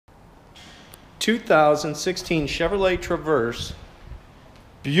2016 Chevrolet Traverse.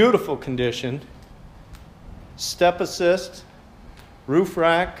 Beautiful condition. Step assist, roof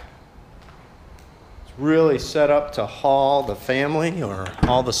rack. It's really set up to haul the family or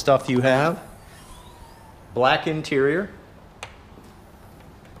all the stuff you have. Black interior.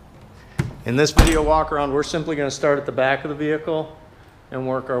 In this video walk around, we're simply going to start at the back of the vehicle and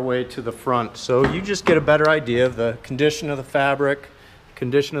work our way to the front. So you just get a better idea of the condition of the fabric,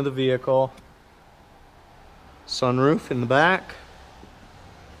 condition of the vehicle. Sunroof in the back.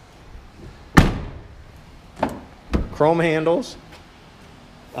 Chrome handles.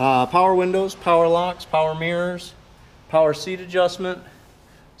 Power windows, power locks, power mirrors, power seat adjustment.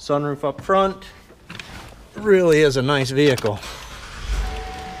 Sunroof up front. Really is a nice vehicle.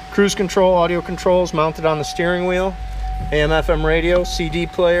 Cruise control, audio controls mounted on the steering wheel. AM/FM radio, CD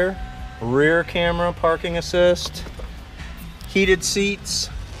player, rear camera, parking assist, heated seats,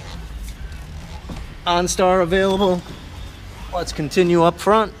 OnStar available. Let's continue up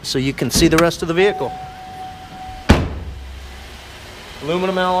front so you can see the rest of the vehicle.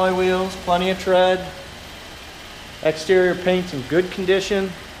 Aluminum alloy wheels, plenty of tread. Exterior paint's in good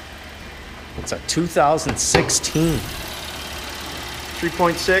condition. It's a 2016.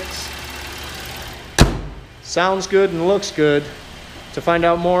 3.6. Sounds good and looks good. To find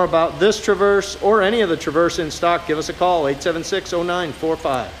out more about this Traverse or any of the Traverse in stock, give us a call,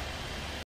 876-0945.